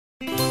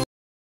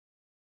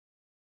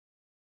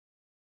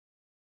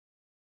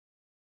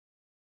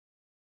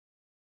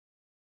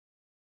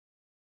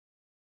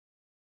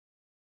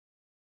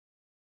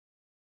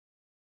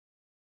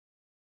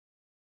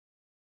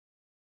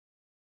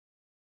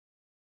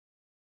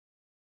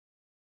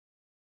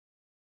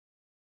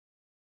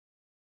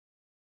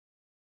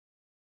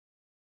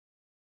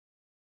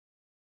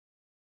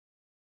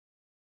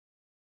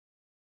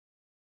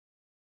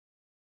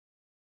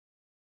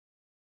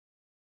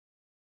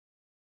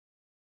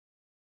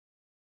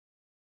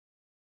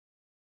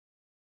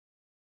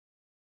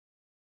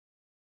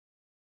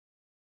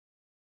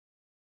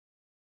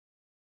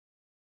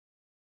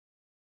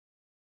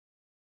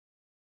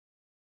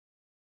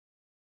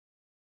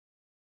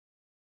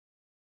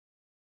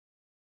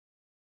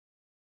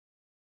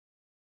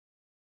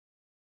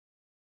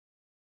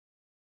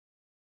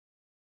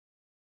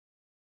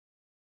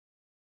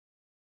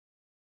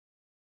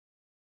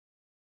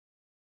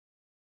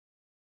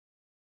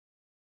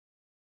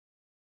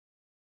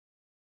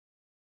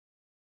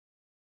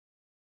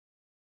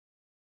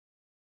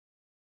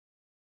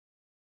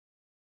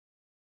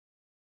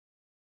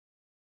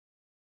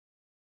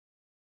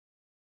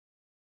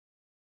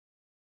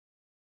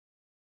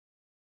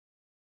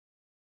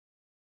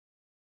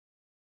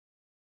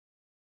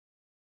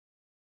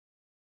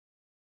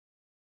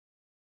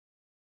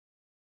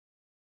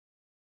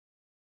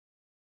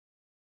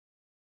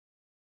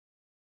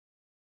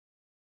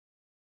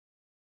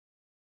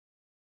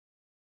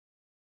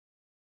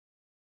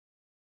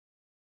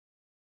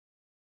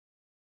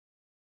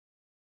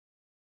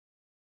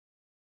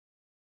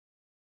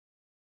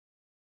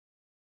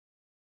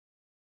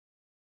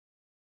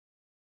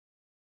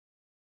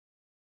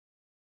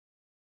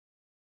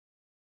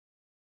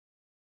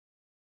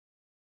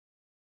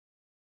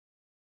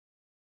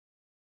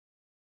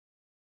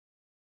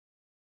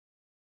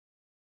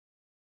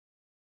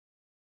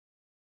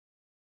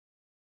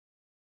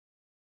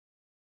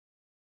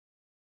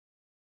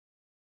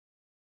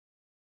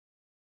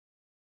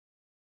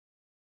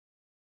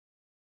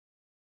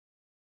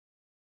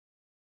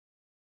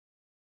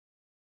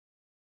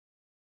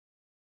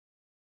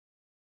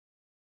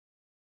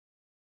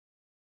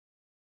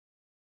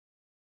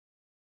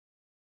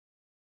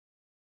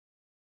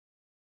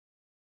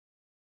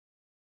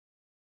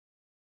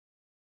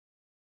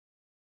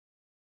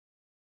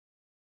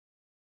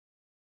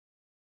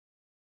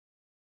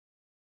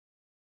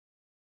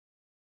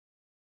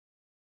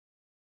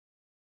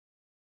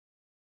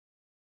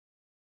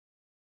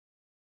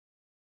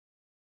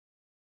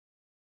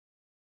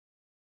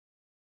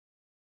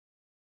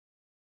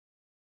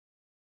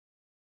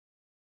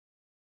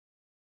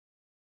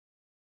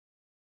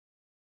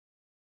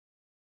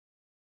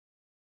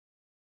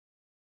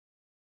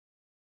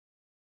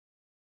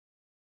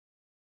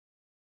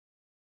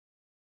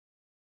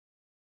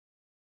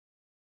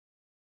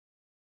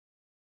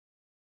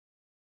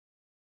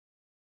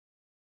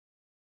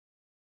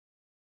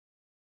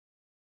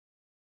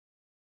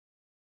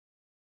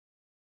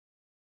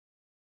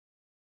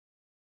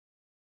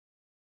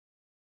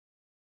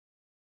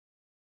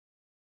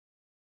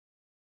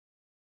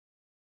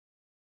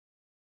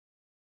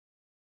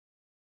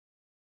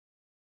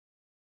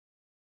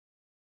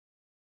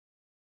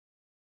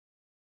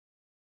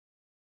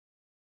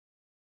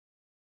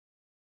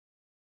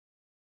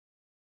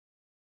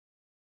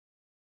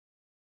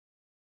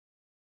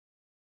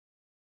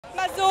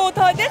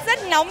Thời tiết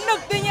rất nóng nực,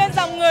 tuy nhiên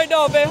dòng người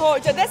đổ về hội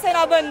chợ Tết St.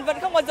 Albans vẫn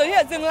không có dấu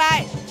hiệu dừng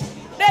lại.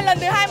 Đây là lần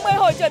thứ 20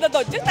 hội chợ được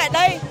tổ chức tại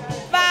đây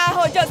và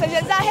hội chợ sẽ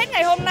diễn ra hết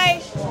ngày hôm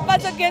nay và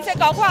dự kiến sẽ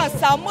có khoảng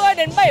 60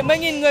 đến 70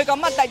 nghìn người có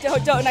mặt tại hội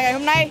chợ này ngày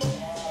hôm nay.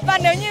 Và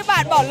nếu như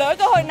bạn bỏ lỡ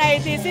cơ hội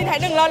này thì xin hãy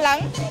đừng lo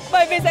lắng,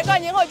 bởi vì sẽ có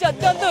những hội chợ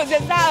tương tự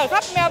diễn ra ở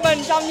khắp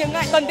Melbourne trong những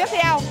ngày tuần tiếp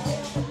theo.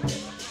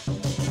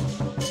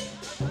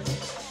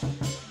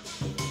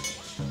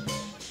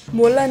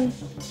 Múa lân,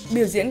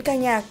 biểu diễn ca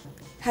nhạc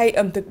hay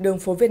ẩm thực đường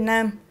phố Việt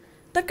Nam,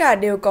 tất cả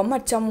đều có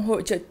mặt trong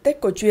hội chợ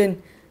Tết cổ truyền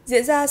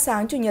diễn ra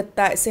sáng Chủ nhật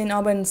tại St.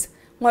 Albans,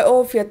 ngoại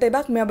ô phía Tây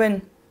Bắc Melbourne.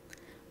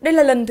 Đây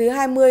là lần thứ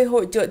 20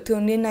 hội chợ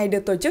thường niên này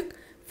được tổ chức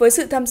với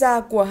sự tham gia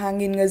của hàng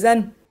nghìn người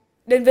dân.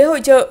 Đến với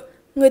hội chợ,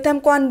 người tham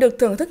quan được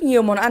thưởng thức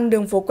nhiều món ăn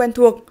đường phố quen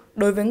thuộc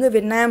đối với người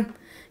Việt Nam.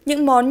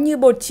 Những món như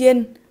bột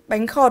chiên,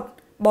 bánh khọt,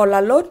 bò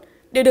lá lốt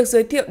đều được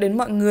giới thiệu đến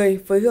mọi người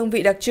với hương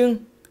vị đặc trưng.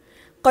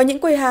 Có những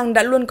quầy hàng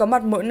đã luôn có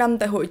mặt mỗi năm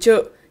tại hội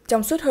chợ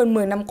trong suốt hơn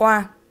 10 năm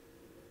qua.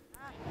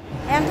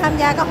 Em tham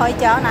gia cái hội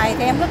chợ này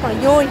thì em rất là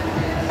vui.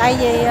 Tại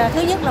vì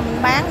thứ nhất là mình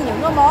bán những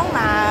cái món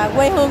mà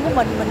quê hương của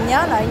mình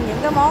nhớ lại những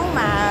cái món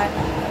mà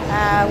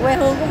quê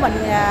hương của mình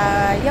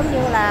giống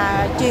như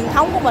là truyền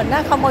thống của mình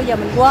đó, không bao giờ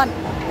mình quên.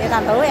 Thì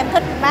thành thử em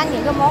thích bán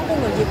những cái món của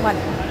người Việt mình.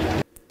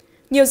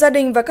 Nhiều gia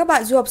đình và các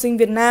bạn du học sinh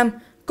Việt Nam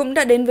cũng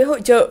đã đến với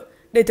hội chợ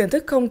để thưởng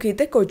thức không khí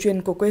Tết cổ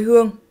truyền của quê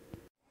hương.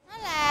 Nó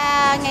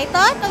là ngày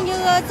Tết cũng như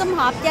sum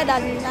họp gia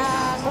đình,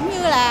 cũng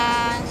như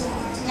là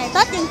ngày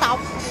Tết dân tộc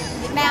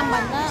Việt Nam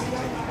mình đó.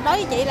 Đối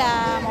với chị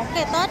là một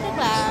cái Tết rất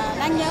là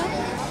đáng nhớ.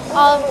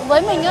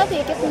 Với mình á,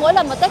 thì mỗi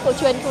lần một Tết cổ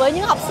truyền với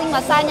những học sinh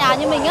mà xa nhà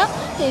như mình á,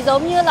 thì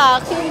giống như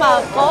là khi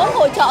mà có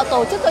hội chợ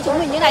tổ chức cho chúng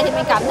mình như này thì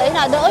mình cảm thấy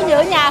là đỡ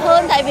nhớ nhà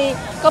hơn, tại vì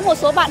có một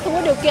số bạn không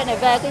có điều kiện để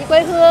về cái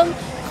quê hương,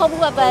 không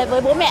về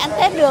với bố mẹ ăn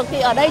Tết được,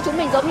 thì ở đây chúng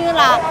mình giống như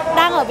là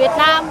đang ở Việt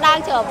Nam,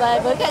 đang trở về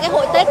với cái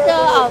hội Tết,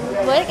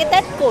 với cái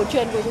Tết cổ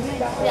truyền của chúng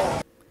mình.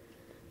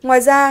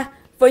 Ngoài ra,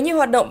 với nhiều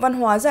hoạt động văn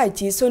hóa giải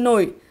trí sôi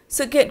nổi,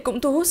 sự kiện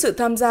cũng thu hút sự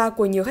tham gia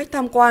của nhiều khách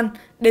tham quan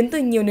đến từ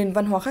nhiều nền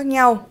văn hóa khác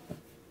nhau.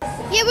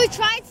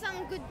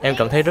 Em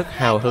cảm thấy rất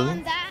hào hứng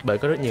bởi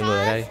có rất nhiều người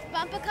ở đây.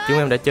 Chúng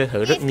em đã chơi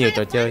thử rất nhiều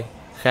trò chơi,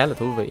 khá là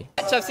thú vị.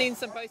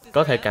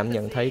 Có thể cảm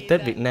nhận thấy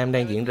Tết Việt Nam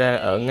đang diễn ra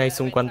ở ngay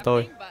xung quanh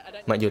tôi,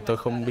 mặc dù tôi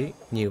không biết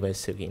nhiều về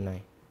sự kiện này.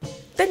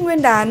 Tết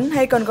Nguyên đán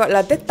hay còn gọi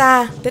là Tết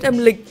Ta, Tết âm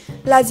lịch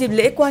là dịp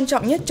lễ quan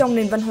trọng nhất trong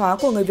nền văn hóa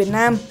của người Việt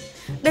Nam.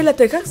 Đây là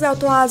thời khắc giao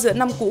thoa giữa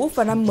năm cũ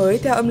và năm mới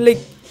theo âm lịch.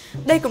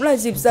 Đây cũng là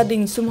dịp gia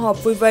đình sum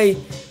họp vui vầy,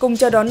 cùng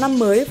chào đón năm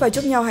mới và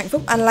chúc nhau hạnh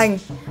phúc an lành.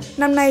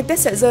 Năm nay Tết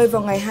sẽ rơi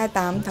vào ngày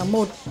 28 tháng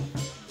 1.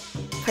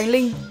 Khánh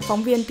Linh,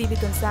 phóng viên TV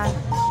Tuần San.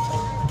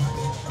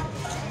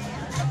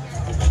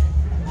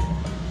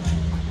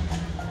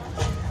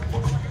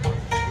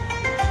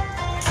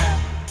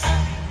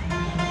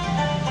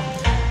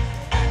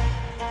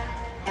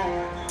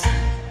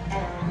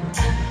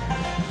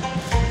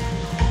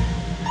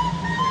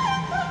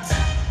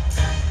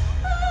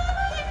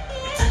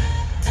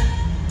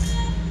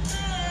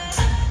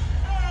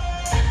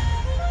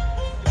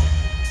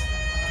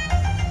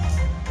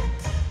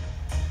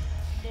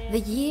 The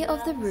Year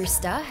of the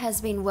Rooster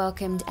has been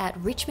welcomed at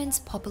Richmond's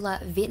popular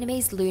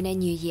Vietnamese Lunar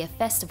New Year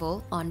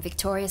Festival on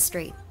Victoria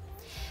Street.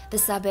 The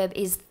suburb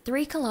is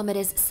 3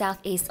 kilometres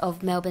southeast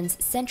of Melbourne's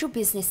central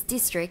business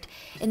district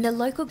in the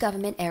local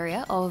government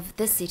area of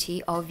the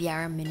City of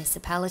Yarra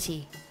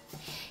Municipality.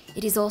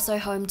 It is also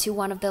home to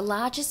one of the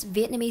largest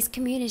Vietnamese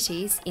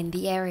communities in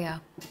the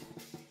area.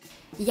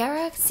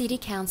 Yarra City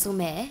Council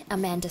Mayor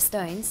Amanda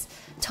Stones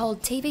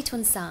told TV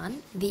Tuần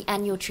San the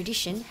annual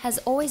tradition has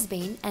always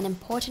been an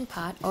important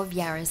part of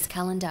Yarra's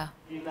calendar.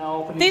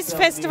 This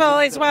festival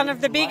is one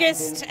of the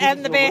biggest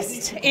and the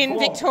best in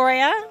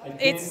Victoria.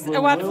 It's a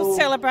wonderful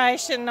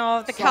celebration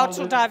of the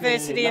cultural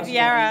diversity of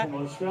Yarra,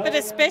 but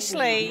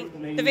especially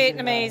the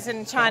Vietnamese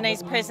and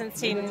Chinese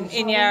presence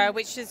in Yarra,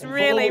 which is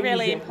really,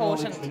 really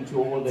important.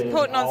 It's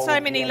important on so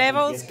many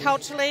levels,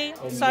 culturally,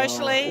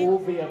 socially,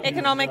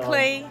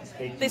 economically.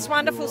 This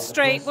wonderful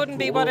street wouldn't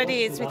be what it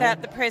is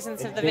without the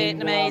presence of the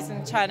Vietnamese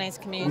and Chinese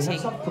community.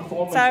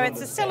 So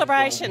it's a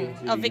celebration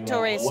of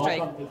Victoria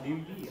Street.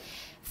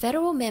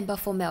 Federal member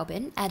for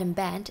Melbourne, Adam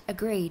Band,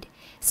 agreed,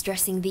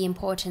 stressing the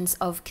importance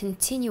of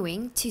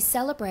continuing to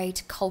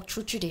celebrate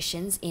cultural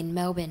traditions in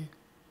Melbourne.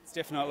 It's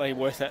definitely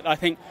worth it. I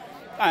think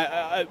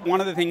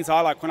one of the things I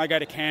like when I go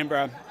to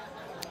Canberra,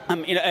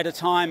 at a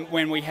time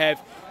when we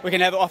can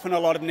have often a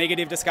lot of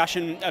negative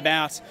discussion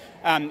about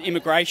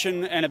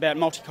immigration and about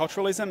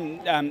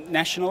multiculturalism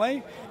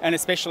nationally, and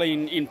especially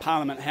in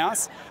Parliament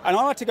House. And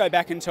I like to go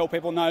back and tell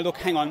people, no, look,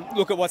 hang on,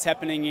 look at what's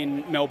happening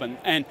in Melbourne.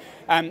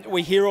 And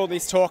we hear all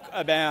this talk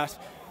about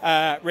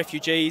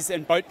refugees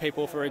and boat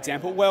people, for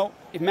example. Well,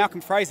 if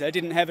Malcolm Fraser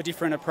didn't have a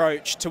different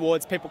approach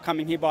towards people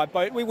coming here by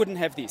boat, we wouldn't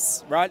have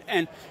this, right?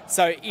 And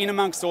so in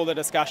amongst all the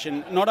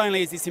discussion, not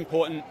only is this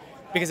important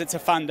because it's a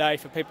fun day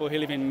for people who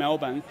live in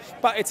Melbourne.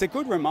 But it's a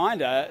good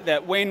reminder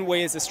that when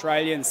we as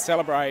Australians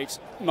celebrate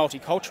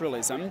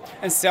multiculturalism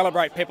and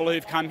celebrate people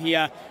who've come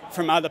here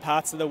from other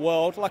parts of the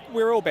world, like,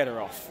 we're all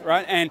better off,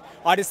 right? And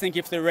I just think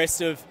if the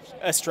rest of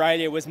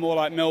Australia was more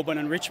like Melbourne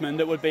and Richmond,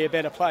 it would be a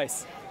better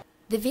place.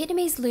 The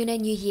Vietnamese Lunar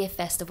New Year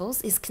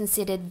festivals is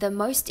considered the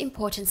most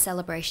important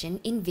celebration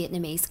in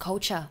Vietnamese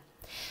culture,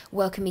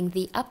 welcoming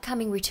the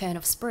upcoming return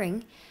of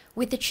spring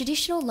with the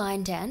traditional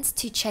lion dance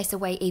to chase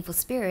away evil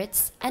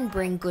spirits and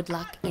bring good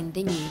luck in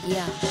the new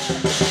year.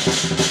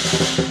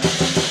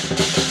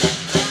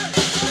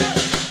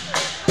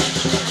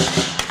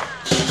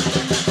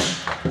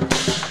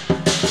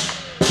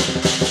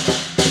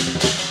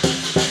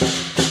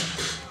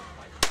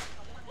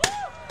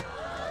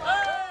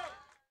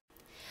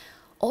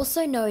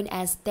 Also known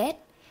as Tết,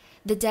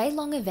 the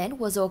day-long event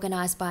was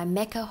organised by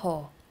Mecca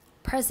Ho,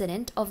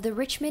 president of the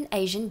Richmond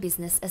Asian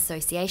Business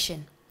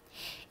Association.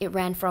 It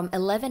ran from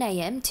 11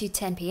 a.m. to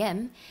 10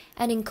 p.m.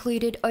 and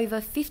included over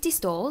 50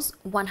 stalls,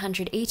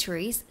 100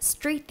 eateries,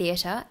 street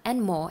theatre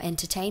and more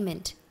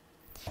entertainment.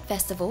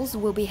 Festivals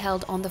will be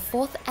held on the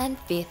 4th and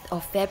 5th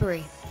of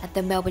February at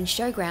the Melbourne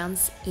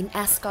Showgrounds in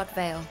Ascot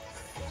Vale.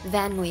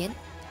 Van Nguyen,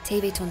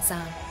 TV Tuần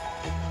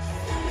San.